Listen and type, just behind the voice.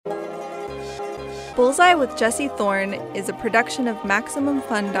Bullseye with Jesse Thorne is a production of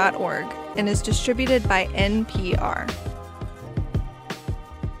MaximumFun.org and is distributed by NPR.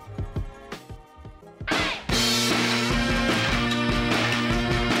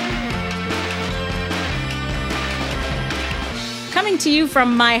 Coming to you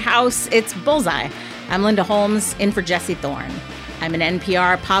from my house, it's Bullseye. I'm Linda Holmes, in for Jesse Thorne. I'm an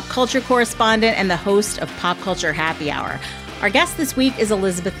NPR pop culture correspondent and the host of Pop Culture Happy Hour. Our guest this week is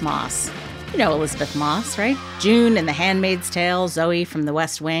Elisabeth Moss. You know Elisabeth Moss, right? June in The Handmaid's Tale, Zoe from The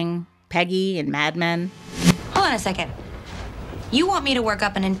West Wing, Peggy in Mad Men. Hold on a second. You want me to work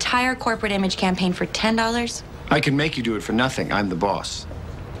up an entire corporate image campaign for $10? I can make you do it for nothing. I'm the boss.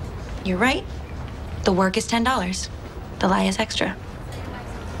 You're right. The work is $10. The lie is extra.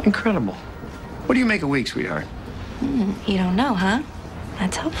 Incredible. What do you make a week, sweetheart? You don't know, huh?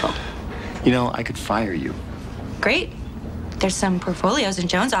 That's helpful. You know, I could fire you. Great. There's some portfolios in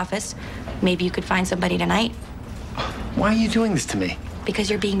Joan's office. Maybe you could find somebody tonight. Why are you doing this to me? Because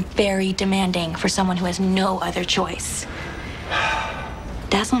you're being very demanding for someone who has no other choice.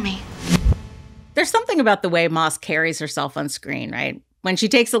 Dazzle me. There's something about the way Moss carries herself on screen, right? When she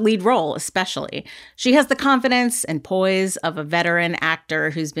takes a lead role, especially. She has the confidence and poise of a veteran actor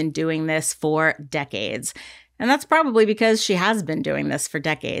who's been doing this for decades. And that's probably because she has been doing this for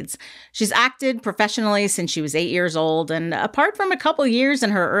decades. She's acted professionally since she was 8 years old, and apart from a couple years in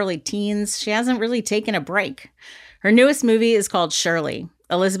her early teens, she hasn't really taken a break. Her newest movie is called Shirley.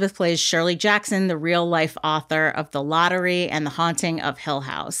 Elisabeth plays Shirley Jackson, the real-life author of The Lottery and The Haunting of Hill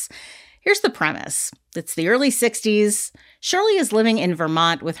House. Here's the premise. It's the early 60s. Shirley is living in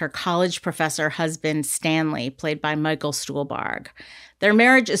Vermont with her college professor husband, Stanley, played by Michael Stuhlbarg. Their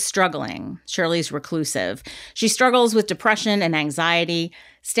marriage is struggling. Shirley's reclusive. She struggles with depression and anxiety.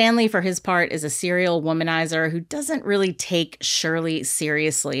 Stanley, for his part, is a serial womanizer who doesn't really take Shirley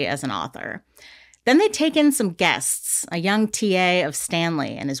seriously as an author. Then they take in some guests, a young TA of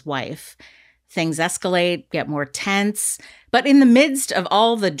Stanley and his wife. Things escalate, get more tense. But in the midst of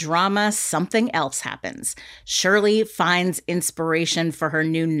all the drama, something else happens. Shirley finds inspiration for her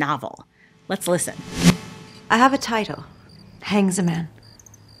new novel. Let's listen. I have a title. Hangs a Man.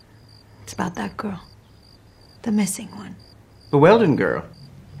 It's about that girl. The missing one. The Weldon girl.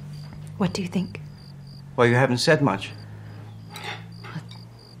 What do you think? Well, you haven't said much.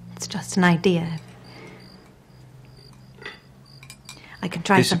 It's just an idea. I can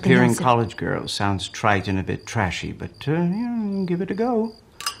try something Disappearing else. college girl sounds trite and a bit trashy, but give it a go.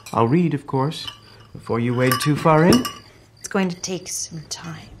 I'll read, of course, before you wade too far in. It's going to take some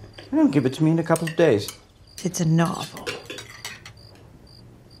time. Well, give it to me in a couple of days. It's a novel.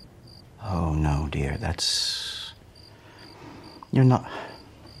 Oh, no, dear, that's... You're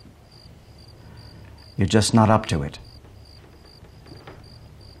just not up to it.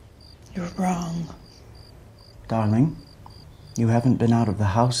 You're wrong. Darling, you haven't been out of the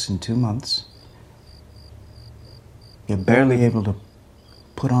house in 2 months. You're barely able to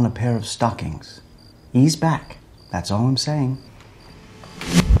put on a pair of stockings. Ease back. That's all I'm saying.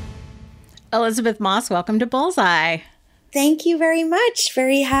 Elisabeth Moss, welcome to Bullseye. Thank you very much.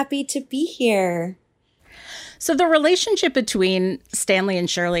 Very happy to be here. So the relationship between Stanley and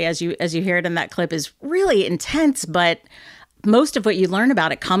Shirley, as you hear it in that clip, is really intense, but most of what you learn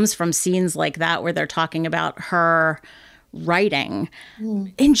about it comes from scenes like that where they're talking about her writing.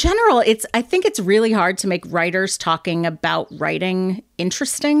 In general, I think it's really hard to make writers talking about writing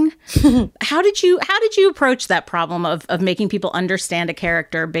interesting. How did you approach that problem of making people understand a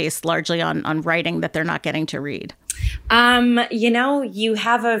character based largely on writing that they're not getting to read?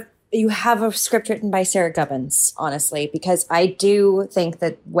 You have a script written by Sarah Gubbins, honestly, because I do think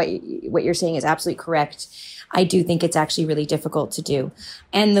that what you're saying is absolutely correct. I do think it's actually really difficult to do.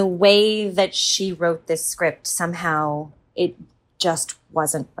 And the way that she wrote this script, somehow it just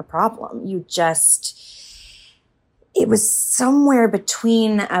wasn't a problem. It was somewhere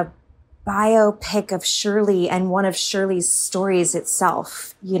between a biopic of Shirley and one of Shirley's stories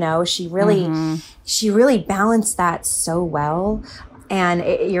itself. You know, she really balanced that so well. And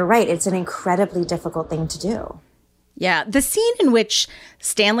you're right, it's an incredibly difficult thing to do. Yeah, the scene in which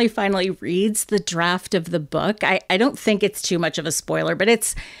Stanley finally reads the draft of the book, I don't think it's too much of a spoiler, but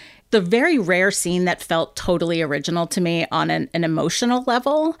it's the very rare scene that felt totally original to me on an emotional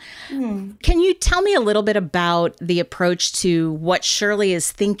level. Can you tell me a little bit about the approach to what Shirley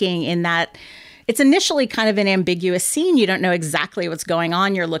is thinking in that it's initially kind of an ambiguous scene? You don't know exactly what's going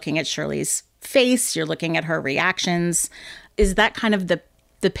on. You're looking at Shirley's face. You're looking at her reactions. Is that kind of the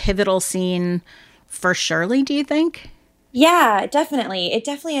pivotal scene for Shirley, do you think? Yeah, definitely. It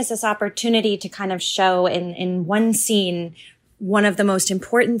definitely is this opportunity to kind of show in one scene one of the most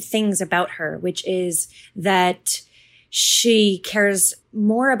important things about her, which is that she cares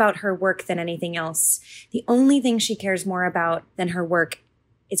more about her work than anything else. The only thing she cares more about than her work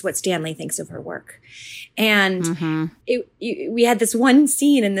is what Stanley thinks of her work. And we had this one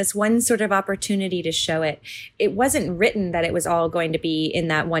scene and this one sort of opportunity to show it. It wasn't written that it was all going to be in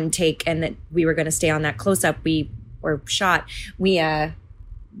that one take and that we were going to stay on that close-up we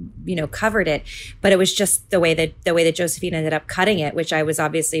covered it, but it was just the way that Josephine ended up cutting it, which I was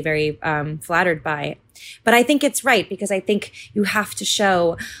obviously very flattered by. But I think it's right, because I think you have to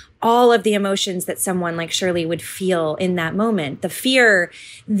show all of the emotions that someone like Shirley would feel in that moment. The fear,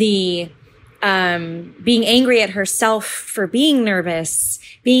 the being angry at herself for being nervous,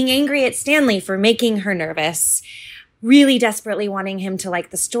 being angry at Stanley for making her nervous, really desperately wanting him to like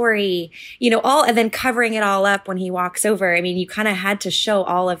the story, and then covering it all up when he walks over. I mean, you kind of had to show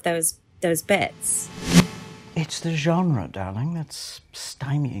all of those bits. It's the genre, darling, that's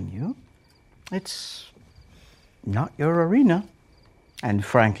stymieing you. It's not your arena. And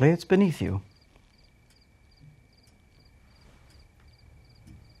frankly, it's beneath you.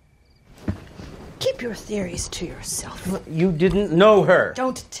 Keep your theories to yourself. You didn't know her.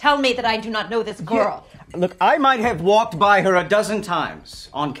 Don't tell me that I do not know this girl. Yeah. Look, I might have walked by her a dozen times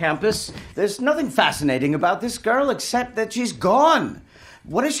on campus. There's nothing fascinating about this girl except that she's gone.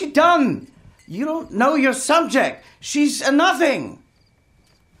 What has she done? You don't know your subject. She's a nothing.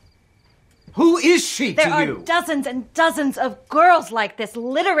 Who is she to you? There are dozens and dozens of girls like this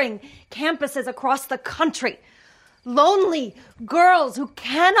littering campuses across the country. Lonely girls who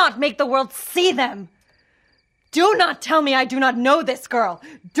cannot make the world see them. Do not tell me I do not know this girl.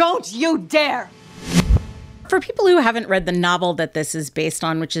 Don't you dare. For people who haven't read the novel that this is based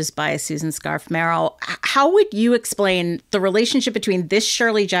on, which is by Susan Scarf Merrill, how would you explain the relationship between this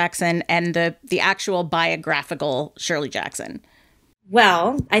Shirley Jackson and the actual biographical Shirley Jackson?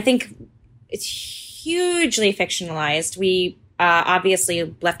 Well, I think it's hugely fictionalized. We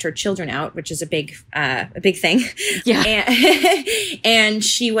obviously left her children out, which is a big thing. Yeah. And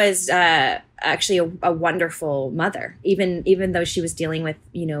she was actually a wonderful mother, even though she was dealing with,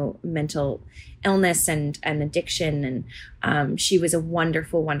 mental illness and addiction. And she was a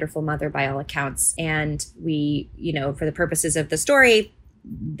wonderful, wonderful mother by all accounts. And we, for the purposes of the story,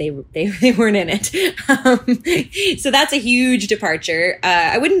 they weren't in it. So that's a huge departure.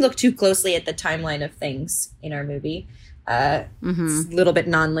 I wouldn't look too closely at the timeline of things in our movie. It's a little bit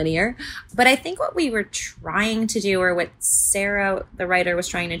nonlinear, but I think what we were trying to do, or what Sarah, the writer, was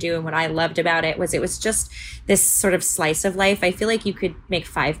trying to do, and what I loved about it was just this sort of slice of life. I feel like you could make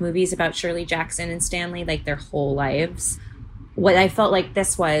 5 movies about Shirley Jackson and Stanley, like their whole lives. What I felt like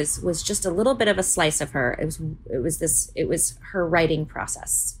this was just a little bit of a slice of her. It was her writing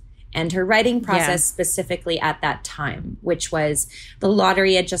process. And her writing process specifically at that time, which was The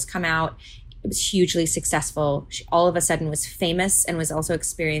Lottery had just come out. It was hugely successful. She all of a sudden was famous and was also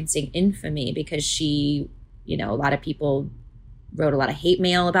experiencing infamy because she, a lot of people wrote a lot of hate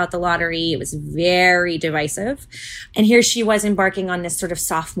mail about The Lottery. It was very divisive. And here she was embarking on this sort of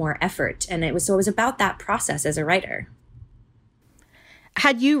sophomore effort. And it was about that process as a writer.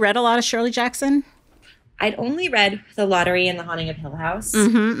 Had you read a lot of Shirley Jackson? I'd only read The Lottery and The Haunting of Hill House.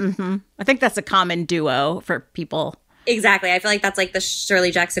 I think that's a common duo for people. Exactly. I feel like that's like the Shirley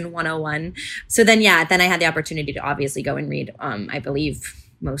Jackson 101. So then I had the opportunity to obviously go and read, I believe,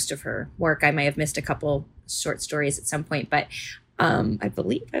 most of her work. I may have missed a couple short stories at some point, but I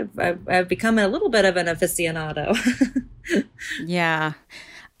believe I've become a little bit of an aficionado. Yeah.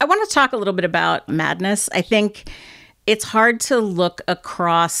 I want to talk a little bit about Madness. I think it's hard to look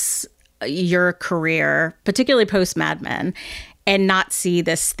across your career, particularly post Mad Men, and not see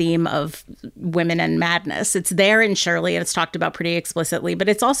this theme of women and madness. It's there in Shirley, and it's talked about pretty explicitly, but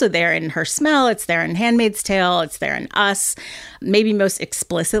it's also there in Her Smell. It's there in Handmaid's Tale. It's there in Us, maybe most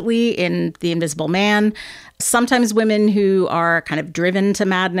explicitly in The Invisible Man. Sometimes women who are kind of driven to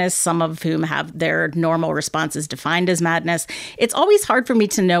madness, some of whom have their normal responses defined as madness. It's always hard for me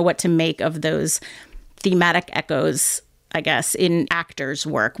to know what to make of those thematic echoes, I guess, in actors'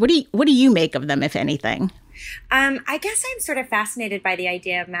 work. What do you make of them, if anything? I guess I'm sort of fascinated by the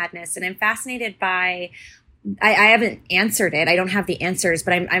idea of madness, and I'm fascinated by, I haven't answered it. I don't have the answers,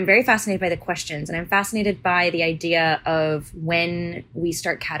 but I'm very fascinated by the questions, and I'm fascinated by the idea of when we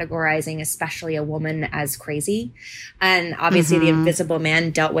start categorizing, especially a woman, as crazy. And obviously The Invisible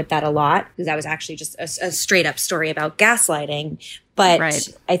Man dealt with that a lot, because that was actually just a straight up story about gaslighting. But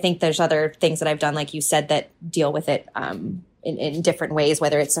I think there's other things that I've done, like you said, that deal with it in different ways,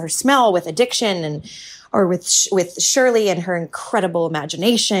 whether it's Her Smell with addiction or with Shirley and her incredible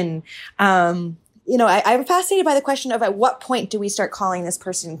imagination. I'm fascinated by the question of at what point do we start calling this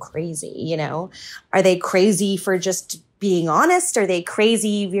person crazy? Are they crazy for just being honest? Are they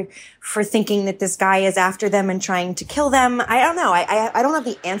crazy for thinking that this guy is after them and trying to kill them? I don't know. I don't have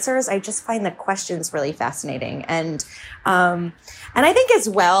the answers. I just find the questions really fascinating. And I think as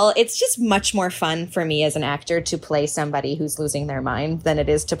well, it's just much more fun for me as an actor to play somebody who's losing their mind than it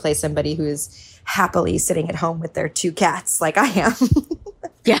is to play somebody who's happily sitting at home with their 2 cats like I am.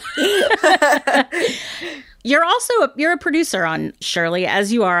 Yeah. You're a producer on Shirley,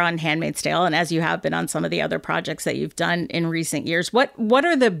 as you are on Handmaid's Tale, and as you have been on some of the other projects that you've done in recent years. What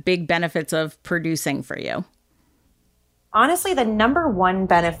are the big benefits of producing for you? Honestly, the number one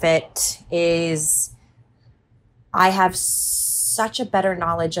benefit is I have such a better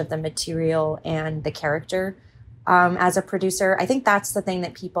knowledge of the material and the character as a producer. I think that's the thing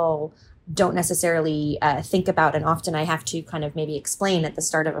that people don't necessarily think about. And often I have to kind of maybe explain at the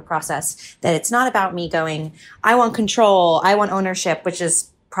start of a process that it's not about me going, I want control, I want ownership, which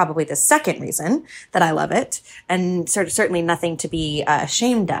is probably the second reason that I love it. And certainly nothing to be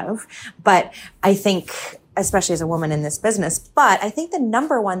ashamed of. But I think, especially as a woman in this business, but I think the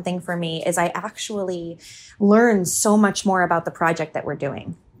number one thing for me is I actually learn so much more about the project that we're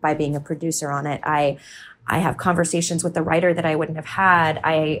doing by being a producer on it. I have conversations with the writer that I wouldn't have had.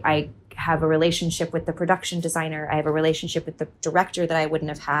 I have a relationship with the production designer. I have a relationship with the director that I wouldn't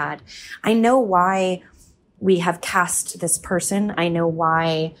have had. I know why we have cast this person. I know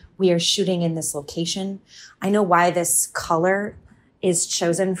why we are shooting in this location. I know why this color is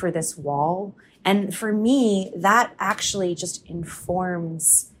chosen for this wall. And for me, that actually just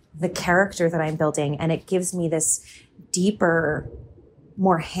informs the character that I'm building. And it gives me this deeper,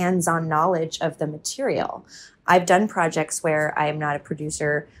 more hands-on knowledge of the material. I've done projects where I am not a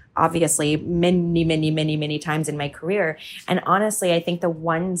producer, obviously, many times in my career. And honestly, I think the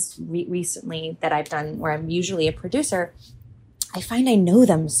ones recently that I've done where I'm usually a producer, I find I know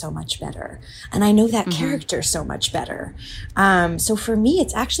them so much better. And I know that character so much better. So for me,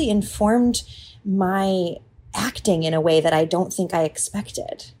 it's actually informed my acting in a way that I don't think I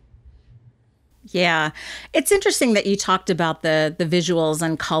expected. Yeah. It's interesting that you talked about the visuals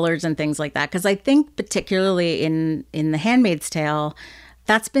and colors and things like that, because I think particularly in The Handmaid's Tale,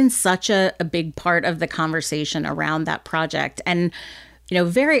 that's been such a big part of the conversation around that project. And,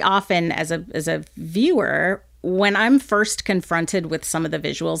 very often as a viewer, when I'm first confronted with some of the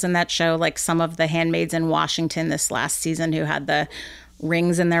visuals in that show, like some of the handmaids in Washington this last season who had the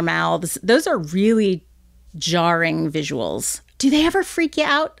rings in their mouths, those are really jarring visuals. Do they ever freak you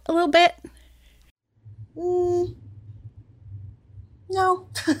out a little bit? No.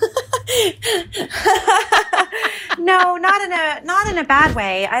 No, not in a bad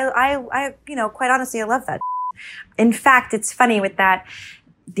way. I quite honestly, I love that. In fact, it's funny with that,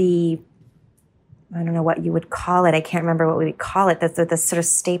 I don't know what you would call it. I can't remember what we would call it. The sort of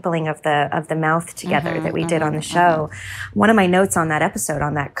stapling of the mouth together that we did on the show. One of my notes on that episode,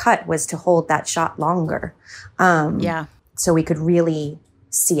 on that cut, was to hold that shot longer. So we could really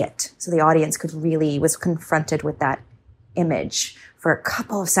see it. So the audience was confronted with that image for a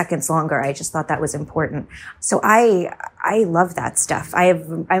couple of seconds longer. I just thought that was important. So I love that stuff. I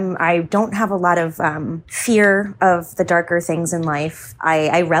don't have a lot of fear of the darker things in life.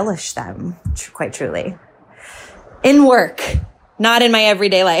 I relish them, quite truly. In work, not in my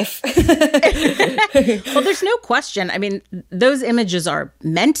everyday life. Well, there's no question. I mean, those images are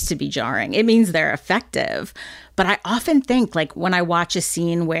meant to be jarring. It means they're effective. But I often think, like, when I watch a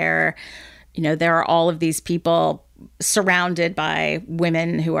scene where, there are all of these people surrounded by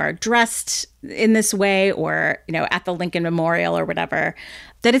women who are dressed in this way, or, at the Lincoln Memorial or whatever,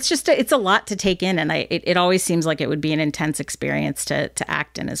 that it's a lot to take in. And it always seems like it would be an intense experience to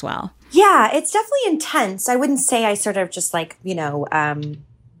act in as well. Yeah, it's definitely intense. I wouldn't say I sort of just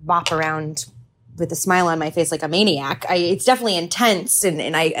bop around with a smile on my face like a maniac. It's definitely intense,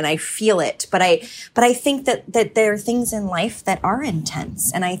 and I feel it. But I think that there are things in life that are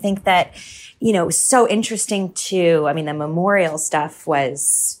intense, and I think that so interesting too. I mean, the memorial stuff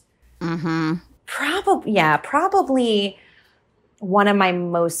was probably one of my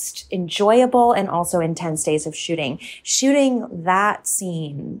most enjoyable and also intense days of shooting. Shooting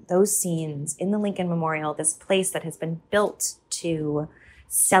those scenes in the Lincoln Memorial, this place that has been built to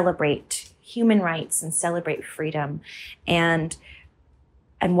celebrate human rights and celebrate freedom and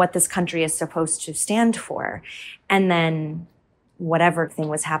what this country is supposed to stand for. And then whatever thing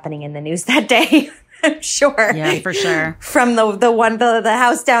was happening in the news that day, I'm sure. Yeah, for sure. From the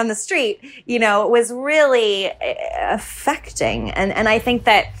house down the street, it was really affecting. And I think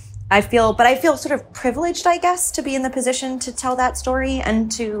that I feel sort of privileged, I guess, to be in the position to tell that story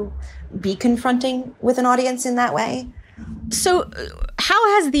and to be confronting with an audience in that way. So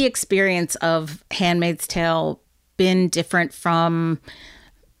how has the experience of Handmaid's Tale been different from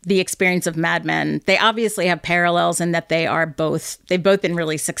the experience of Mad Men? They obviously have parallels in that they've both been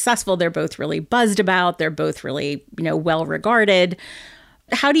really successful. They're both really buzzed about. They're both really, well regarded.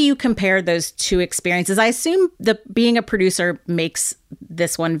 How do you compare those two experiences? I assume being a producer makes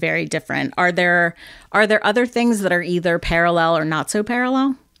this one very different. Are there other things that are either parallel or not so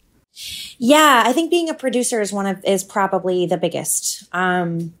parallel? Yeah, I think being a producer is probably the biggest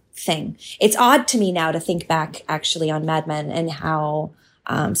thing. It's odd to me now to think back actually on Mad Men and how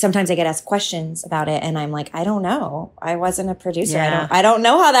sometimes I get asked questions about it and I'm like, I don't know. I wasn't a producer. Yeah. I don't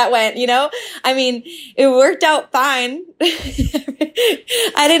know how that went, I mean, it worked out fine.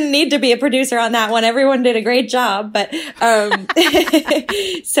 I didn't need to be a producer on that one. Everyone did a great job, but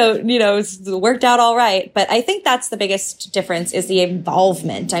so, it worked out all right. But I think that's the biggest difference is the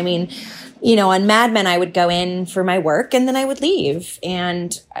involvement. I mean, on Mad Men, I would go in for my work and then I would leave.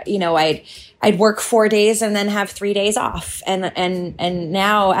 And, I'd work 4 days and then have 3 days off. And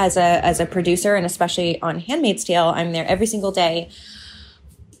now as a producer and especially on Handmaid's Tale, I'm there every single day,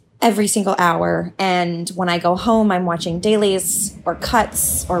 every single hour. And when I go home, I'm watching dailies or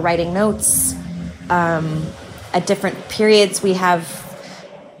cuts or writing notes. At different periods, we have,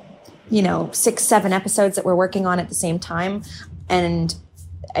 6, 7 episodes that we're working on at the same time. And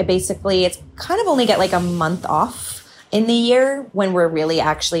it's kind of only get like a month off in the year when we're really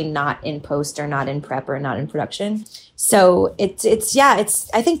actually not in post or not in prep or not in production. So I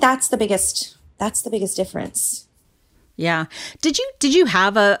think that's the biggest difference. Yeah. Did you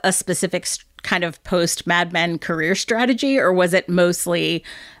have a specific kind of post Mad Men career strategy, or was it mostly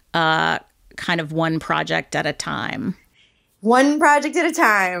kind of one project at a time? One project at a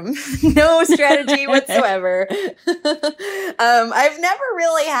time. No strategy whatsoever. I've never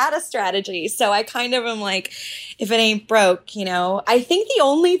really had a strategy. So I kind of am like, if it ain't broke, I think the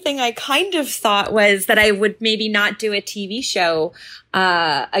only thing I kind of thought was that I would maybe not do a TV show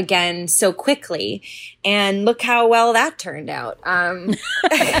again so quickly. And look how well that turned out.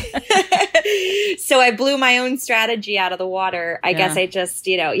 So I blew my own strategy out of the water. I guess I just,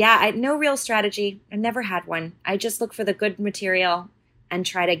 no real strategy. I never had one. I just look for the good material and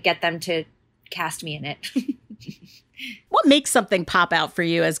try to get them to cast me in it. What makes something pop out for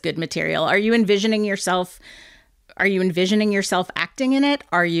you as good material? Are you envisioning yourself acting in it?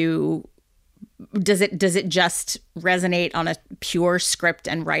 Does it just resonate on a pure script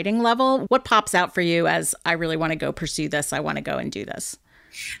and writing level? What pops out for you as I really want to go pursue this? I want to go and do this.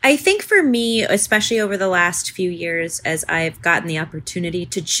 I think for me, especially over the last few years, as I've gotten the opportunity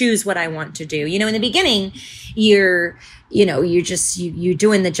to choose what I want to do, in the beginning, you're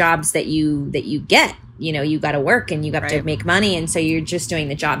doing the jobs that you get. You got to work and you got to make money, and so you're just doing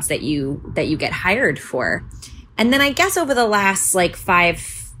the jobs that you get hired for. And then I guess over the last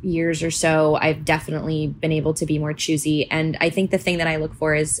 5 years or so, I've definitely been able to be more choosy. And I think the thing that I look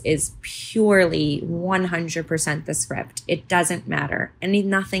for is purely 100% the script. It doesn't matter.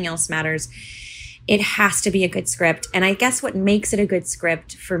 Nothing else matters. It has to be a good script. And I guess what makes it a good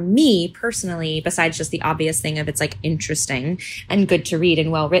script for me personally, besides just the obvious thing of it's interesting and good to read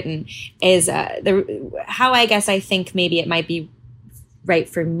and well written, is how I guess I think maybe it might be right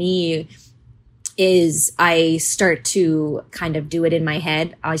for me is I start to kind of do it in my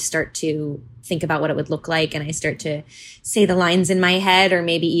head. I start to think about what it would look like, and I start to say the lines in my head or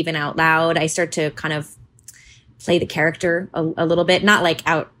maybe even out loud. I start to kind of play the character a little bit, not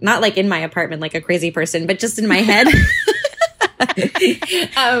like in my apartment like a crazy person, but just in my head.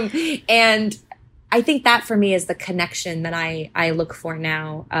 And I think that for me is the connection that I look for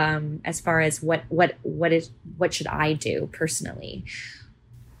now, as far as what should I do personally.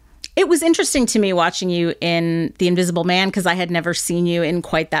 It was interesting to me watching you in The Invisible Man because I had never seen you in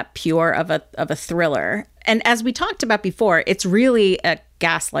quite that pure of a thriller. And as we talked about before, it's really a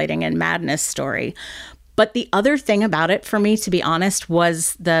gaslighting and madness story. But the other thing about it for me, to be honest,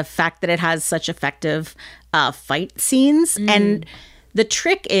 was the fact that it has such effective fight scenes. And the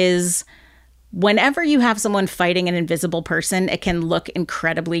trick is, whenever you have someone fighting an invisible person, it can look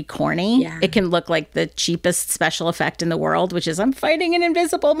incredibly corny. Yeah. It can look like the cheapest special effect in the world, which is I'm fighting an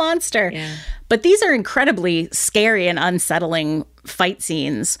invisible monster. Yeah. But these are incredibly scary and unsettling fight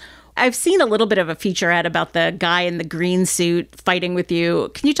scenes. I've seen a little bit of a featurette about the guy in the green suit fighting with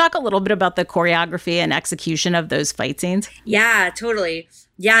you. Can you talk a little bit about the choreography and execution of those fight scenes? Yeah, totally.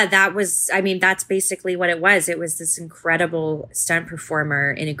 Yeah, that's basically what it was. It was this incredible stunt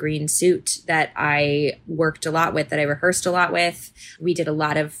performer in a green suit that I worked a lot with, that I rehearsed a lot with. We did a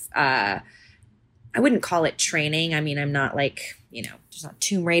lot of I wouldn't call it training. I mean, I'm not like, there's not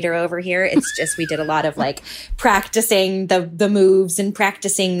Tomb Raider over here. It's just, we did a lot of like practicing the moves and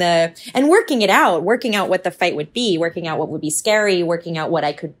practicing and working out what the fight would be, working out what would be scary, working out what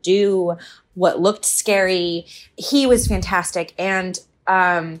I could do, what looked scary. He was fantastic. And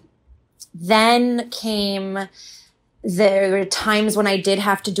then there were times when I did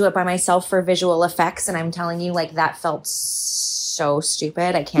have to do it by myself for visual effects. And I'm telling you, like, that felt so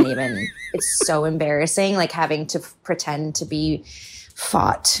stupid. I can't even, it's so embarrassing, like having to pretend to be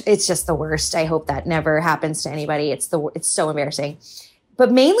fought. It's just the worst. I hope that never happens to anybody. It's so embarrassing.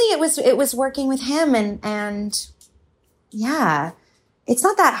 But mainly it was working with him and yeah, it's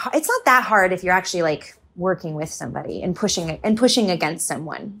not that hard if you're actually like working with somebody and pushing against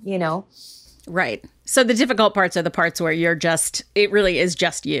someone, Right. So the difficult parts are the parts where it really is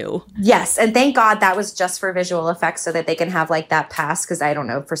just you. Yes. And thank God that was just for visual effects so that they can have like that pass. Cause I don't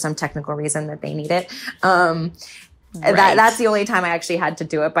know, for some technical reason that they need it. Right. That's the only time I actually had to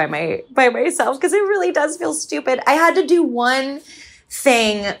do it by myself. Cause it really does feel stupid. I had to do one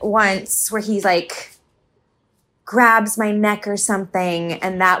thing once where he's like grabs my neck or something.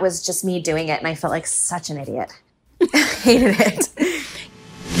 And that was just me doing it. And I felt like such an idiot. I hated it.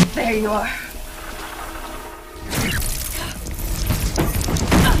 There you are.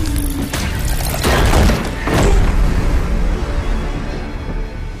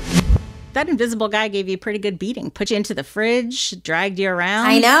 That invisible guy gave you a pretty good beating. Put you into the fridge, dragged you around.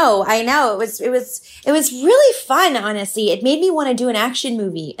 I know. It was really fun, honestly. It made me want to do an action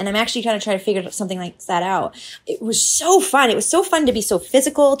movie, and I'm actually trying to figure something like that out. It was so fun. It was so fun to be so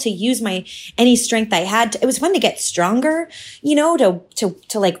physical, to use any strength I had. It was fun to get stronger, to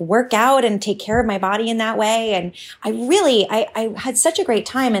like work out and take care of my body in that way. And I had such a great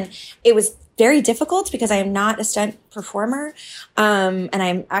time, and it was very difficult because I am not a stunt performer. And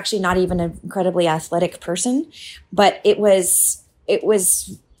I'm actually not even an incredibly athletic person, but it was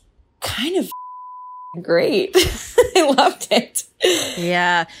kind of great. I loved it.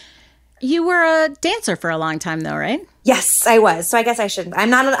 Yeah. You were a dancer for a long time though, right? Yes, I was. So I guess I shouldn't.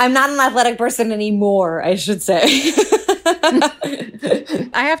 I'm not an athletic person anymore, I should say.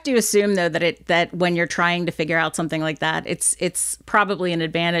 I have to assume though that when you're trying to figure out something like that, it's probably an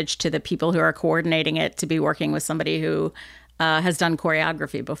advantage to the people who are coordinating it to be working with somebody who has done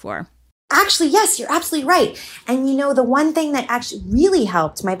choreography before. Actually, yes, you're absolutely right. And the one thing that actually really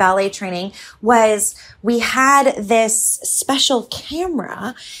helped my ballet training was we had this special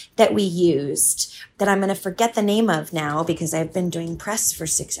camera that we used that I'm going to forget the name of now because I've been doing press for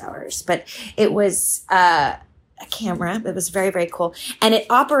 6 hours. But it was a camera. It was very, very cool. And it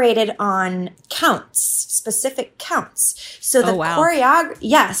operated on counts, specific counts. So the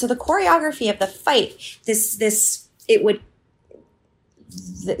the choreography of the fight,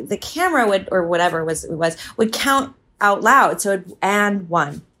 the camera would, or whatever would count out loud. So and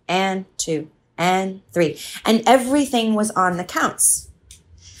 1, and 2, and 3. And everything was on the counts.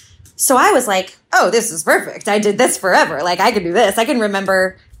 So I was like, oh, this is perfect. I did this forever. Like, I can do this. I can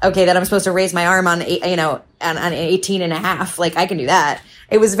remember, okay, that I'm supposed to raise my arm on 18 and a half. Like, I can do that.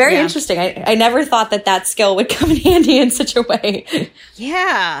 It was very interesting. I never thought that skill would come in handy in such a way.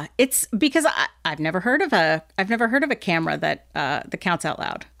 Yeah, it's because I've never heard of a camera that counts out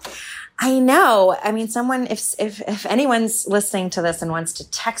loud. I know. I mean, someone, if anyone's listening to this and wants to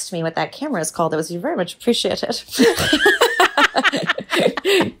text me what that camera is called, it was very much appreciated.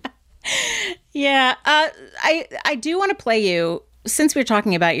 Yeah, I do want to play you. Since we're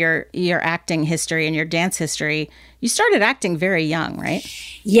talking about your acting history and your dance history, you started acting very young, right?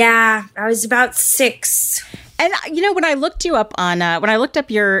 Yeah, I was about 6. And when I looked you up when I looked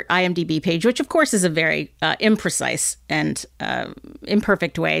up your IMDb page, which of course is a very imprecise and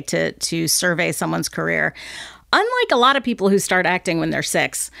imperfect way to survey someone's career, unlike a lot of people who start acting when they're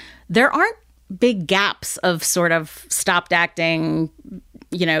 6, there aren't big gaps of sort of stopped acting,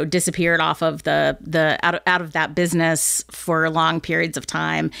 disappeared off of the out of that business for long periods of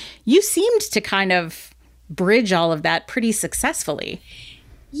time. You seemed to kind of bridge all of that pretty successfully.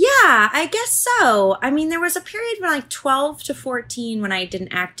 Yeah, I guess so. I mean, there was a period when like 12 to 14 when I didn't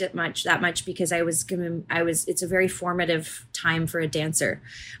act that much because it's a very formative time for a dancer.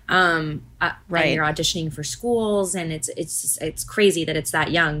 Right. And you're auditioning for schools and it's crazy that it's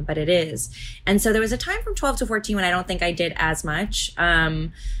that young, but it is. And so there was a time from 12 to 14 when I don't think I did as much.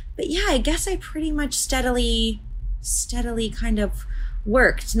 But yeah, I guess I pretty much steadily kind of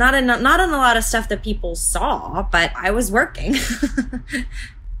worked. Not on a lot of stuff that people saw, but I was working.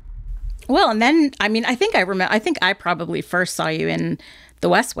 Well, and then, I mean, I think I probably first saw you in The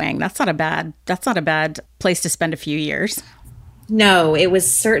West Wing. That's not a bad place to spend a few years. No, it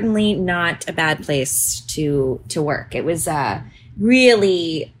was certainly not a bad place to work. It was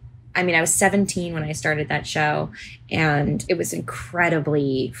really, I mean, I was 17 when I started that show, and it was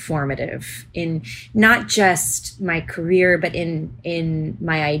incredibly formative in not just my career, but in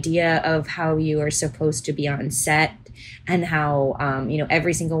my idea of how you are supposed to be on set, and how,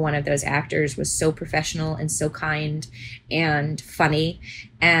 every single one of those actors was so professional and so kind and funny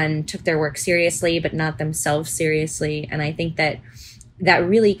and took their work seriously, but not themselves seriously. And I think that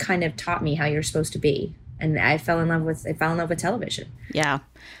really kind of taught me how you're supposed to be. And I fell in love with television. Yeah.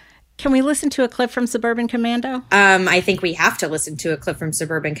 Can we listen to a clip from Suburban Commando? I think we have to listen to a clip from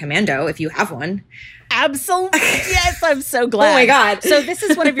Suburban Commando if you have one. Absolutely. Yes, I'm so glad. Oh my God. So this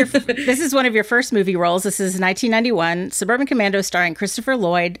is one of your first movie roles. This is 1991, Suburban Commando, starring Christopher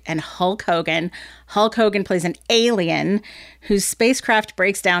Lloyd and Hulk Hogan. Hulk Hogan plays an alien whose spacecraft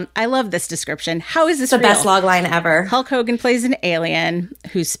breaks down. I love this description. How is this the real? Best log line ever. Hulk Hogan plays an alien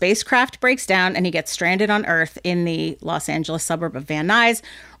whose spacecraft breaks down and he gets stranded on Earth in the Los Angeles suburb of Van Nuys.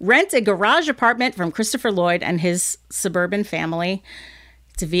 Rent a garage apartment from Christopher Lloyd and his suburban family.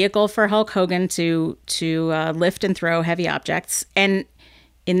 It's a vehicle for Hulk Hogan to lift and throw heavy objects. And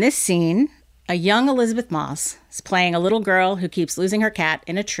in this scene, a young Elizabeth Moss is playing a little girl who keeps losing her cat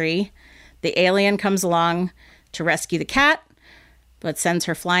in a tree. The alien comes along to rescue the cat, but sends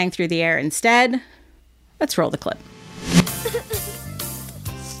her flying through the air instead. Let's roll the clip.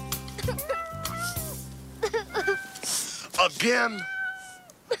 Again?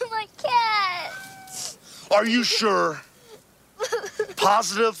 My cat. Are you sure?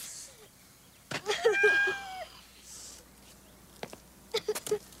 Positive?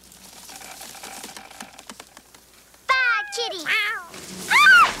 Bye, kitty.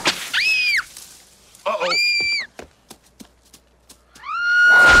 Uh-oh.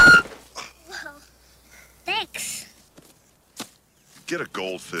 Well, thanks. Get a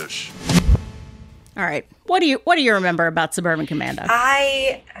goldfish. All right. What do you remember about Suburban Commando?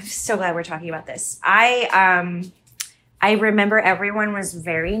 I'm so glad we're talking about this. I remember everyone was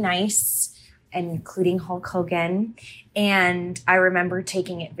very nice, including Hulk Hogan. And I remember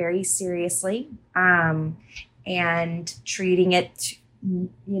taking it very seriously and treating it,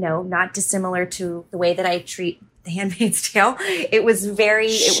 not dissimilar to the way that I treat The Handmaid's Tale. It was very,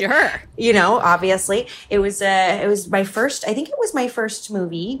 sure. Obviously it was my first, I think it was my first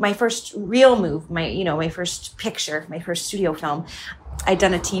movie, my first real move, my first picture, my first studio film. I'd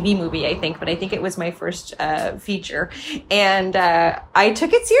done a TV movie, I think, but I think it was my first feature. And I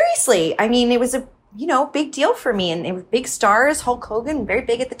took it seriously. I mean, it was a, big deal for me. And it was big stars, Hulk Hogan, very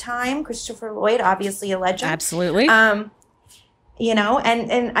big at the time. Christopher Lloyd, obviously a legend. Absolutely. And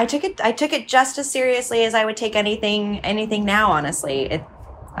I took it just as seriously as I would take anything now, honestly.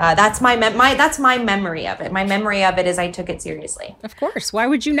 That's my memory of it. My memory of it is I took it seriously. Of course. Why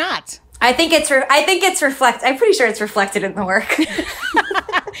would you not? I'm pretty sure it's reflected in the work.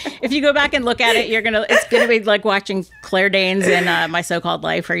 If you go back and look at it, it's gonna be like watching Claire Danes in My So-Called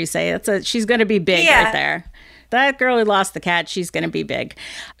Life, where you say she's gonna be big right there. That girl who lost the cat, she's gonna be big.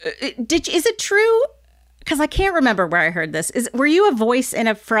 Is it true? Because I can't remember where I heard this. Were you a voice in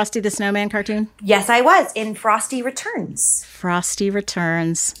a Frosty the Snowman cartoon? Yes, I was in Frosty Returns. Frosty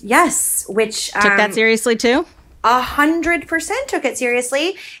Returns. Yes, which took that seriously too. 100% took it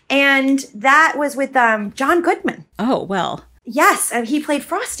seriously, and that was with John Goodman. Oh well. Yes, he played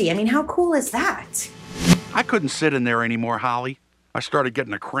Frosty. I mean, how cool is that? I couldn't sit in there anymore, Holly. I started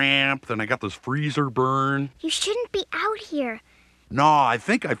getting a cramp, then I got this freezer burn. You shouldn't be out here. No, I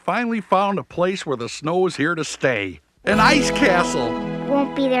think I finally found a place where the snow is here to stay. An ice castle.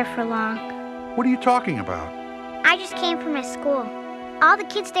 Won't be there for long. What are you talking about? I just came from my school. All the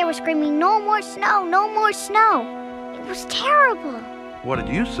kids there were screaming, "No more snow, no more snow." It was terrible. What did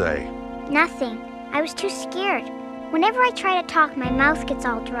you say? Nothing. I was too scared. Whenever I try to talk, my mouth gets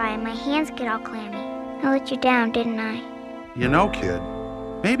all dry and my hands get all clammy. I let you down, didn't I? You know, kid,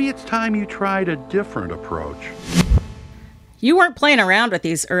 maybe it's time you tried a different approach. You weren't playing around with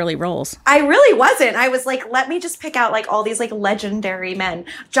these early roles. I really wasn't. I was like, let me just pick out like all these like legendary men.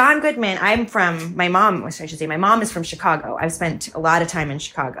 John Goodman, my mom is from Chicago. I've spent a lot of time in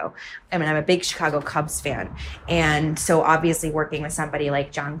Chicago. I mean, I'm a big Chicago Cubs fan. And so obviously working with somebody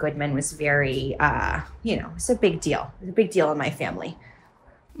like John Goodman was very, it's a big deal. It's a big deal in my family.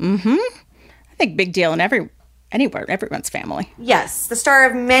 Mm-hmm. I think big deal in everyone's family. Yes, the star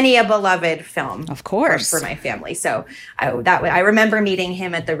of many a beloved film. Of course. For my family. So I remember meeting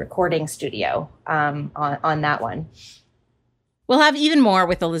him at the recording studio on that one. We'll have even more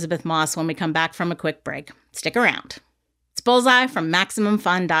with Elizabeth Moss when we come back from a quick break. Stick around. It's Bullseye from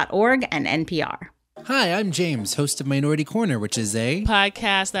MaximumFun.org and NPR. Hi, I'm James, host of Minority Corner, which is a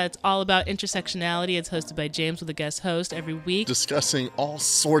podcast that's all about intersectionality. It's hosted by James with a guest host every week. Discussing all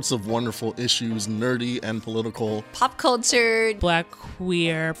sorts of wonderful issues, nerdy and political. Pop culture. Black,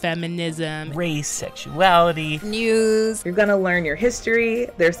 queer, feminism. Race, sexuality. News. You're going to learn your history,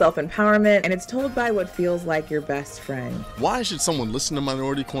 their self-empowerment, and it's told by what feels like your best friend. Why should someone listen to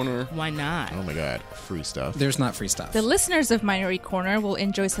Minority Corner? Why not? Oh my God, free stuff. There's not free stuff. The listeners of Minority Corner will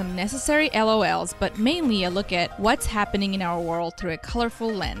enjoy some necessary LOLs, but mainly a look at what's happening in our world through a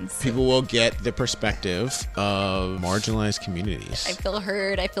colorful lens. People will get the perspective of marginalized communities. I feel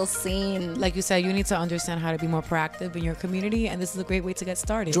heard, I feel seen. Like you said, you need to understand how to be more proactive in your community, and this is a great way to get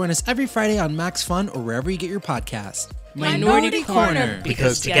started. Join us every Friday on Max Fun or wherever you get your podcast. Minority Corner,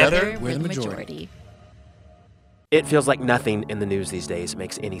 because together we're the majority. It feels like nothing in the news these days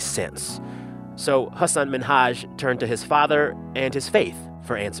makes any sense. So Hasan Minhaj turned to his father and his faith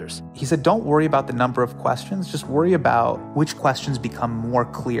for answers. He said, don't worry about the number of questions, just worry about which questions become more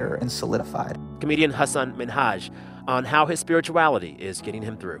clear and solidified. Comedian Hasan Minhaj on how his spirituality is getting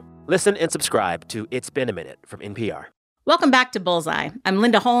him through. Listen and subscribe to It's Been a Minute from NPR. Welcome back to Bullseye. I'm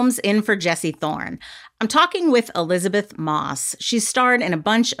Linda Holmes, in for Jesse Thorne. I'm talking with Elizabeth Moss. She's starred in a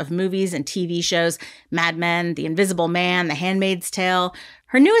bunch of movies and TV shows: Mad Men, The Invisible Man, The Handmaid's Tale.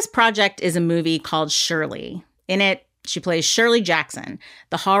 Her newest project is a movie called Shirley. In it, she plays Shirley Jackson,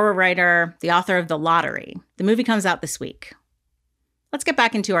 the horror writer, the author of The Lottery. The movie comes out this week. Let's get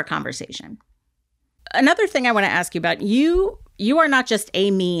back into our conversation. Another thing I want to ask you about, you are not just a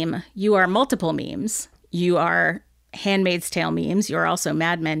meme, you are multiple memes. You are Handmaid's Tale memes, you're also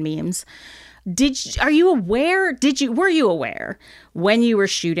Mad Men memes. Were you aware when you were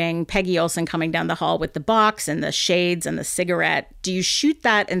shooting Peggy Olson coming down the hall with the box and the shades and the cigarette? Do you shoot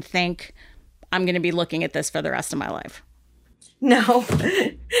that and think, I'm going to be looking at this for the rest of my life? No,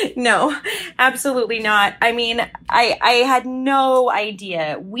 absolutely not. I mean, I had no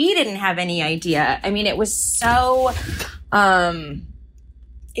idea. We didn't have any idea. I mean, it was so,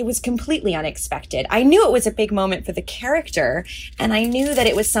 it was completely unexpected. I knew it was a big moment for the character, and I knew that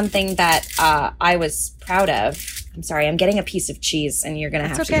it was something that I was proud of. I'm sorry, I'm getting a piece of cheese, and you're going to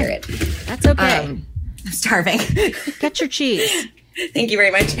have to hear it. That's okay. I'm starving. Get your cheese. Thank you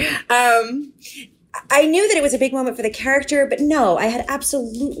very much. I knew that it was a big moment for the character, but no, I had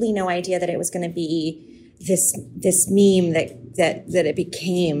absolutely no idea that it was going to be this meme that it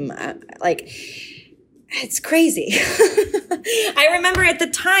became. It's crazy. I remember at the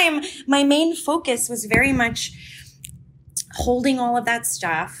time, my main focus was very much holding all of that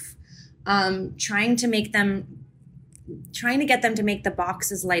stuff, trying to get them to make the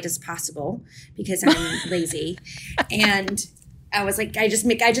box as light as possible because I'm lazy. And I was like, I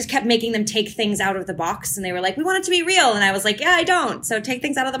just kept making them take things out of the box, and they were like, we want it to be real. And I was like, yeah, I don't. So take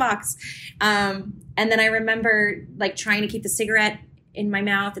things out of the box. And then I remember like trying to keep the cigarette in my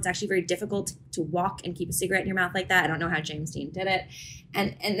mouth. It's actually very difficult to walk and keep a cigarette in your mouth like that. I don't know how James Dean did it.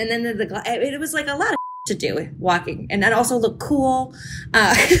 And then it was like a lot of to do walking, and that also looked cool.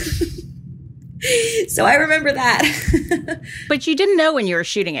 So I remember that. But you didn't know when you were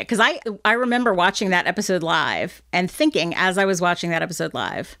shooting it, because I remember watching that episode live and thinking, as I was watching that episode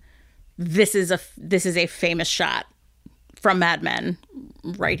live, this is a famous shot from Mad Men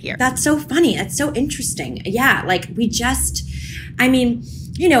right here. That's so funny. That's so interesting. Yeah, like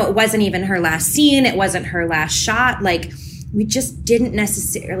it wasn't even her last scene. It wasn't her last shot. Like we just didn't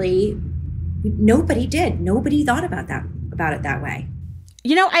necessarily. Nobody did. Nobody thought about it that way.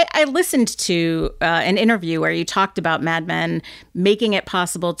 You know, I listened to an interview where you talked about Mad Men making it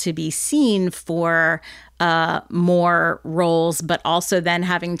possible to be seen for more roles, but also then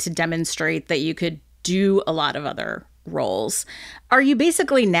having to demonstrate that you could do a lot of other roles. Are you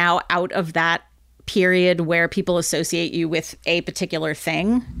basically now out of that period where people associate you with a particular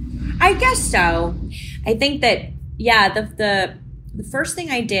thing? I guess so. I think that, yeah, the first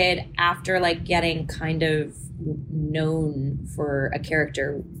thing I did after like getting kind of known for a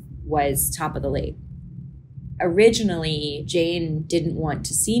character was Top of the Lake. Originally, Jane didn't want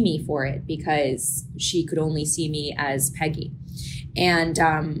to see me for it because she could only see me as Peggy. And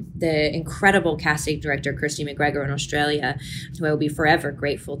the incredible casting director, Kirsty McGregor in Australia, who I will be forever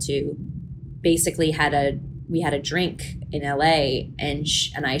grateful to, basically we had a drink in LA, and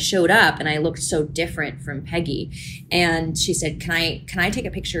I showed up and I looked so different from Peggy. And she said, can I take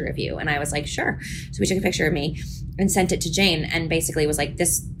a picture of you? And I was like, sure. So we took a picture of me and sent it to Jane, and basically was like,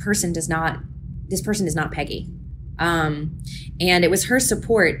 this person is not Peggy. And it was her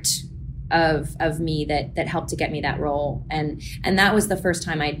support of me that helped to get me that role. And that was the first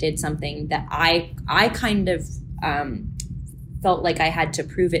time I did something that I kind of felt like I had to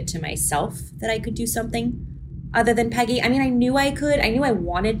prove it to myself that I could do something other than Peggy. I mean, I knew I could. I knew I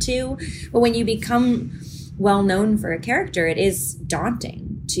wanted to. But when you become well known for a character, it is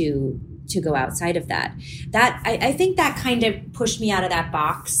daunting to go outside of that. I think that kind of pushed me out of that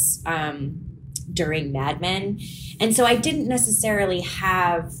box during Mad Men. And so I didn't necessarily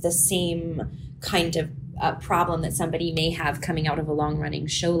have the same kind of problem that somebody may have coming out of a long-running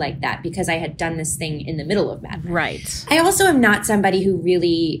show like that, because I had done this thing in the middle of Mad Men. Right. I also am not somebody who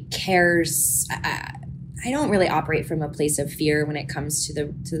really cares. I don't really operate from a place of fear when it comes to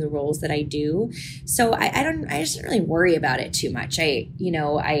the roles that I do. So I just don't really worry about it too much. I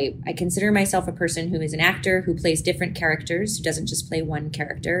consider myself a person who is an actor who plays different characters, who doesn't just play one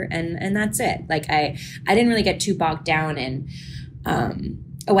character, and that's it. Like I didn't really get too bogged down in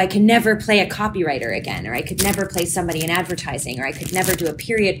I could never play a copywriter again, or I could never play somebody in advertising, or I could never do a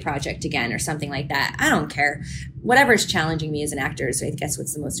period project again, or something like that. I don't care. Whatever's challenging me as an actor is, I guess,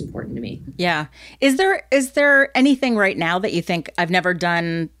 what's the most important to me. Yeah. Is there anything right now that you think, I've never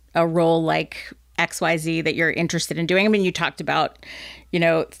done a role like XYZ, that you're interested in doing? I mean, you talked about,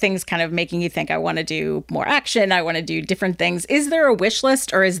 things kind of making you think, I want to do more action, I want to do different things. Is there a wish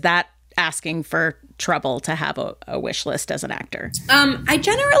list, or is that asking for trouble to have a wish list as an actor? I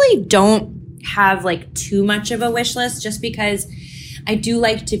generally don't have like too much of a wish list, just because I do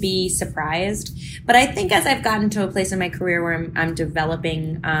like to be surprised. But I think as I've gotten to a place in my career where I'm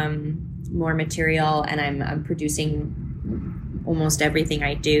developing more material and I'm producing almost everything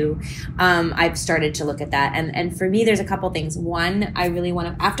I do, I've started to look at that. And for me, there's a couple things. One, I really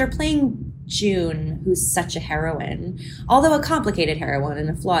want to, after playing June, who's such a heroine, although a complicated heroine and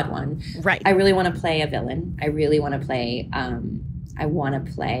a flawed one. Right. I really want to play a villain. I really want to play, I want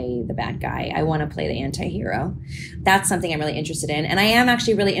to play the bad guy. I want to play the anti-hero. That's something I'm really interested in. And I am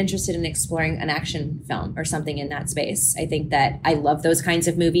actually really interested in exploring an action film or something in that space. I think that I love those kinds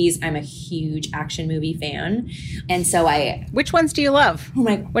of movies. I'm a huge action movie fan. And so Which ones do you love?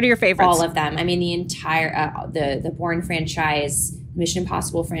 What are your favorites? All of them. I mean, the entire, the Bourne franchise, Mission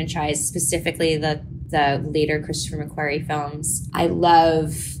Impossible franchise, specifically the later Christopher McQuarrie films. I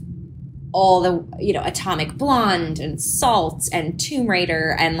love all the, Atomic Blonde and Salt and Tomb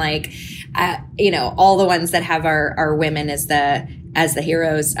Raider and all the ones that have our women as the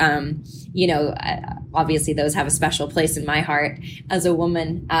heroes. Obviously those have a special place in my heart as a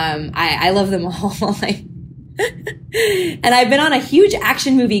woman. I love them all. And I've been on a huge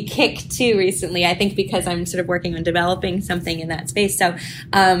action movie kick too recently, I think because I'm sort of working on developing something in that space. So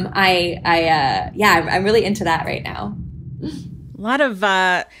I'm really into that right now. A lot of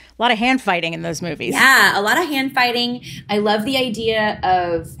hand fighting in those movies. Yeah, a lot of hand fighting. I love the idea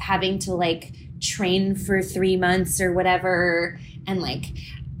of having to train for 3 months or whatever, and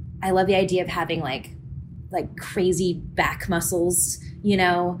I love the idea of having like crazy back muscles,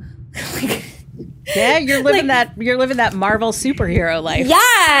 Yeah, you're living that Marvel superhero life.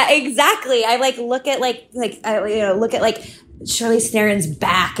 Yeah, exactly. I look at Charlize Theron's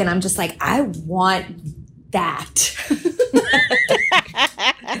back, and I'm just like, I want that.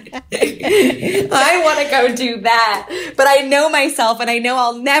 I want to go do that. But I know myself, and I know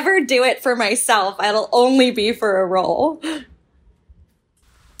I'll never do it for myself. It'll only be for a role.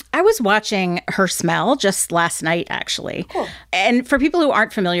 I was watching Her Smell just last night, actually. Cool. And for people who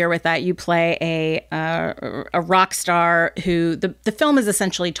aren't familiar with that, you play a rock star who the film is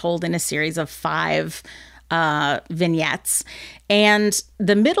essentially told in a series of 5 vignettes, and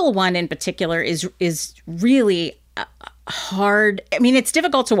the middle one in particular is really hard. I mean, it's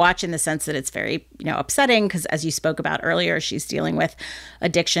difficult to watch in the sense that it's very upsetting because, as you spoke about earlier, she's dealing with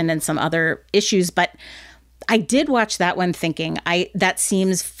addiction and some other issues, but I did watch that one thinking that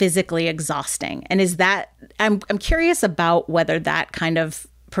seems physically exhausting. And is that I'm curious about whether that kind of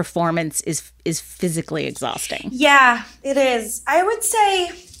performance is physically exhausting. Yeah, it is. I would say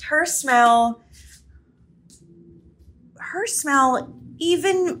Her Smell,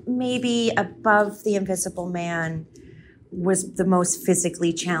 even maybe above The Invisible Man, was the most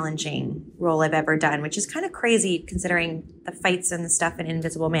physically challenging role I've ever done, which is kind of crazy considering the fights and the stuff in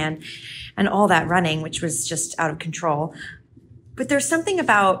Invisible Man and all that running, which was just out of control. But there's something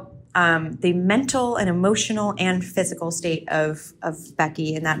about the mental and emotional and physical state of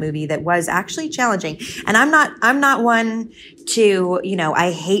Becky in that movie that was actually challenging. And I'm not one to,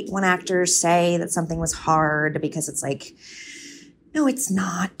 I hate when actors say that something was hard, because it's like, no, it's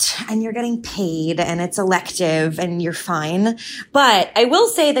not. And you're getting paid and it's elective and you're fine. But I will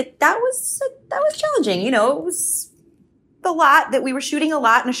say that was challenging. It was a lot, that we were shooting a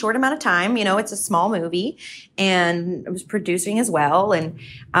lot in a short amount of time. It's a small movie, and I was producing as well. And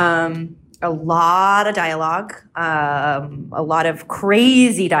a lot of dialogue, a lot of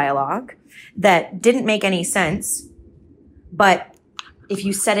crazy dialogue that didn't make any sense, but if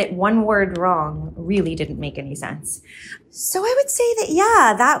you said it one word wrong, really didn't make any sense. So I would say that,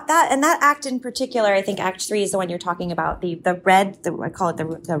 yeah, that act in particular, I think Act 3 is the one you're talking about, I call it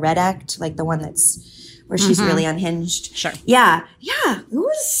the red act, like the one that's where she's really unhinged. Sure. Yeah, it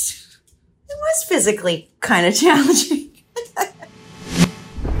was physically kind of challenging.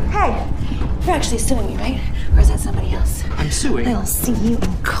 Hey, you're actually suing me, right? Or is that somebody else? I'm suing. I'll see you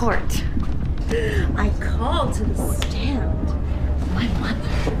in court. I called to the stand my mother,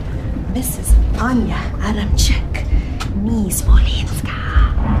 Mrs. Anya Adamczyk, nie Smolenska.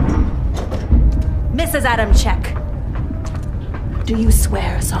 Mrs. Adamczyk, do you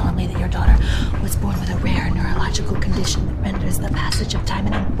swear solemnly that your daughter was born with a rare neurological condition that renders the passage of time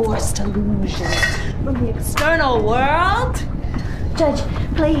an enforced illusion from the external world? Judge,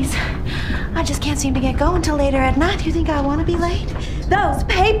 please. I just can't seem to get going till later at night. Do you think I want to be late? Those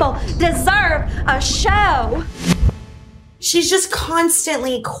people deserve a show. She's just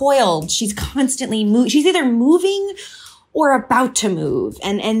constantly coiled. She's constantly she's either moving or about to move.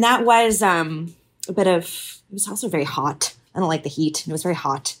 And that was a bit of, it was also very hot. I don't like the heat. It was very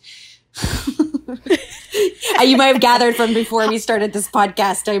hot. You might have gathered from before we started this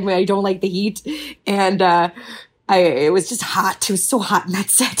podcast, I don't like the heat. And it was just hot. It was so hot in that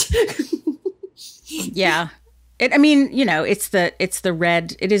set. Yeah. It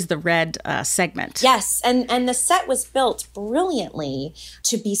is the red segment. Yes, and the set was built brilliantly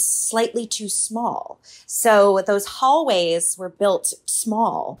to be slightly too small. So those hallways were built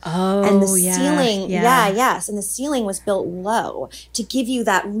small. Oh, and the ceiling, yeah. and the ceiling was built low to give you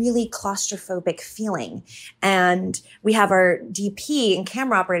that really claustrophobic feeling. And we have our DP and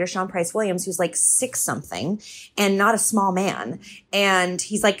camera operator, Sean Price Williams, who's like 6-something and not a small man. And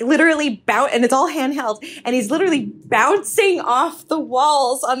he's like literally and it's all handheld, and he's literally bouncing off the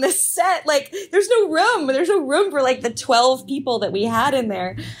walls on this set. Like there's no room for like the 12 people that we had in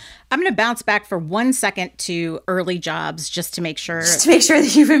there. I'm going to bounce back for 1 second to early jobs just to make sure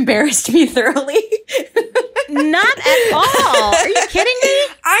that you've embarrassed me thoroughly. Not at all. Are you kidding me?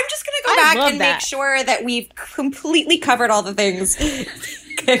 I'm just going to go back and make sure that we've completely covered all the things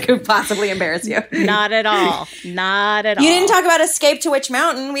that could possibly embarrass you. Not at all. Not at all. You didn't talk about Escape to Witch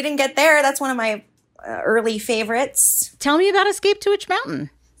Mountain. We didn't get there. That's one of my early favorites. Tell me about Escape to Witch Mountain.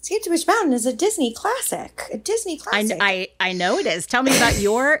 Escape to Witch Mountain is a Disney classic. I know it is. Tell me about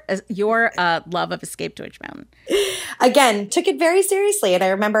your love of Escape to Witch Mountain. Again, took it very seriously. And I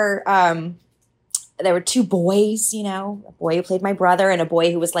remember there were 2 boys, a boy who played my brother and a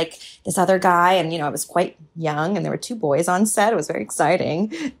boy who was like this other guy. And, I was quite young and there were 2 boys on set. It was very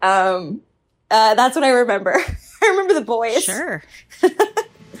exciting. That's what I remember. I remember the boys. Sure.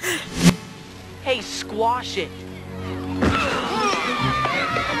 Hey, squash it.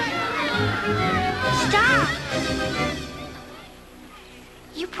 Stop!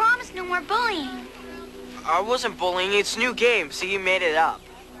 You promised no more bullying. I wasn't bullying. It's a new game, so you made it up.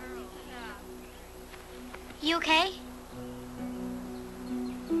 You okay?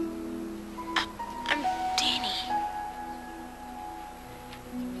 I'm Danny.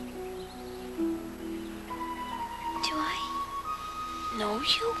 Do I know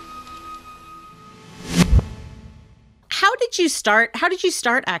you? How did you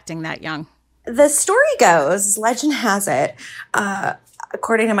start acting that young? The story goes, legend has it,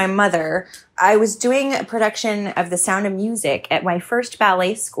 according to my mother, I was doing a production of The Sound of Music at my first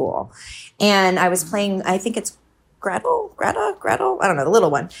ballet school. And I was playing, I think it's Greta? I don't know, the little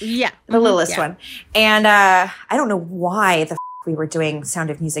one. Yeah. The littlest one. And I don't know why we were doing Sound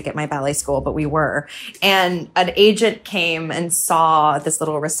of Music at my ballet school, but we were. And an agent came and saw this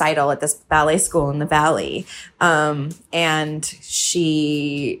little recital at this ballet school in the Valley. And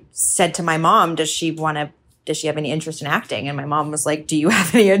she said to my mom, does she have any interest in acting? And my mom was like, do you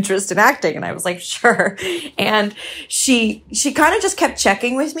have any interest in acting? And I was like, sure. And she kind of just kept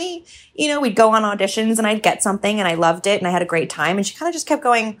checking with me. We'd go on auditions and I'd get something and I loved it and I had a great time. And she kind of just kept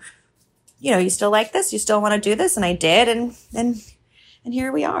going, you still like this? You still want to do this? And I did. And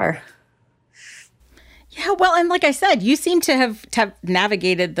here we are. Yeah. Well, and like I said, you seem to have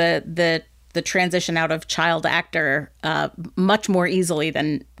navigated the transition out of child actor much more easily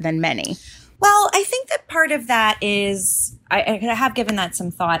than many. Well, I think that part of that is, I have given that some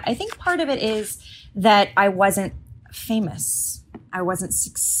thought. I think part of it is that I wasn't famous. I wasn't,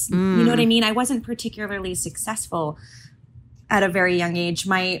 you know what I mean? I wasn't particularly successful at a very young age.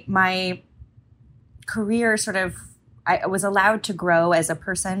 My career I was allowed to grow as a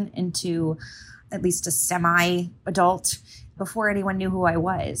person into at least a semi-adult before anyone knew who I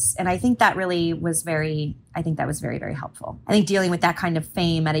was. And I think that really was very, very helpful. I think dealing with that kind of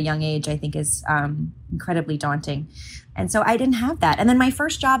fame at a young age, I think is incredibly daunting. And so I didn't have that. And then my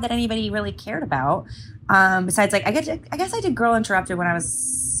first job that anybody really cared about, besides like, I guess I did Girl Interrupted when I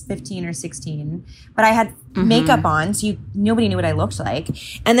was 15 or 16, but I had makeup on, so nobody knew what I looked like.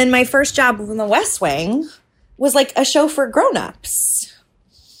 And then my first job in the West Wing was like a show for grown-ups,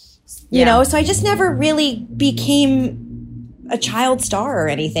 you know? So I just never really became a child star or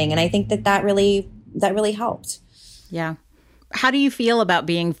anything. And I think that really helped. Yeah. How do you feel about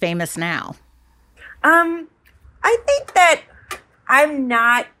being famous now? I think that I'm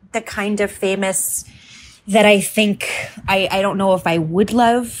not the kind of famous that I think, I don't know if I would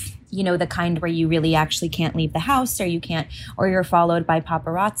love, you know, the kind where you really actually can't leave the house or you're followed by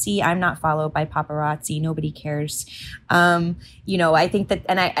paparazzi. I'm not followed by paparazzi. Nobody cares. You know, I think that,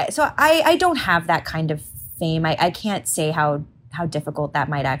 and I don't have that kind of fame. I can't say how difficult that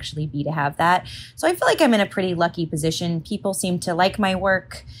might actually be to have that. So I feel like I'm in a pretty lucky position. People seem to like my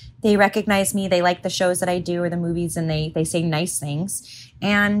work. They recognize me. They like the shows that I do or the movies, and they say nice things.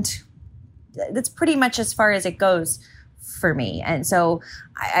 And that's pretty much as far as it goes for me. And so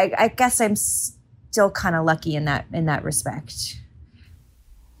I guess I'm still kind of lucky in that respect.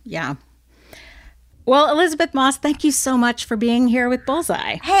 Yeah. Well, Elisabeth Moss, thank you so much for being here with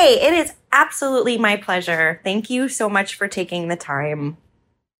Bullseye. Hey, it is absolutely my pleasure. Thank you so much for taking the time.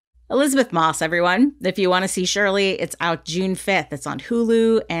 Elisabeth Moss, everyone. If you want to see Shirley, it's out June 5th. It's on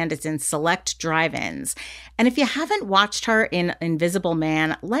Hulu, and it's in select drive-ins. And if you haven't watched her in Invisible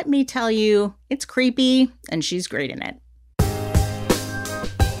Man, let me tell you, it's creepy, and she's great in it.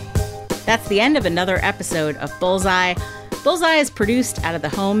 That's the end of another episode of Bullseye. Bullseye is produced out of the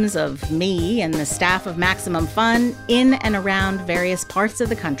homes of me and the staff of Maximum Fun in and around various parts of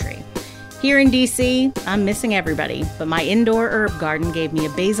the country. Here in DC, I'm missing everybody, but my indoor herb garden gave me a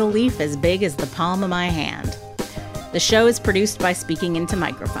basil leaf as big as the palm of my hand. The show is produced by Speaking Into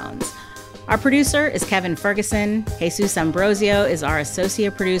Microphones. Our producer is Kevin Ferguson. Jesus Ambrosio is our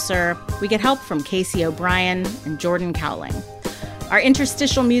associate producer. We get help from Casey O'Brien and Jordan Cowling. Our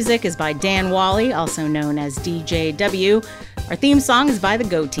interstitial music is by Dan Wally, also known as DJW. Our theme song is by the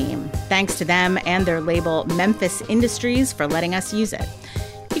Go Team. Thanks to them and their label Memphis Industries for letting us use it.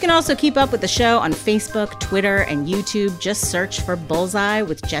 You can also keep up with the show on Facebook, Twitter, and YouTube. Just search for Bullseye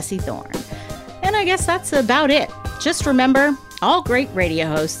with Jesse Thorne. And I guess that's about it. Just remember, all great radio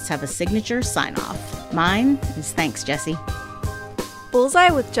hosts have a signature sign-off. Mine is thanks, Jesse.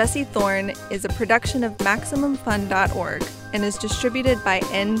 Bullseye with Jesse Thorne is a production of MaximumFun.org and is distributed by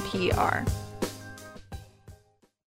NPR.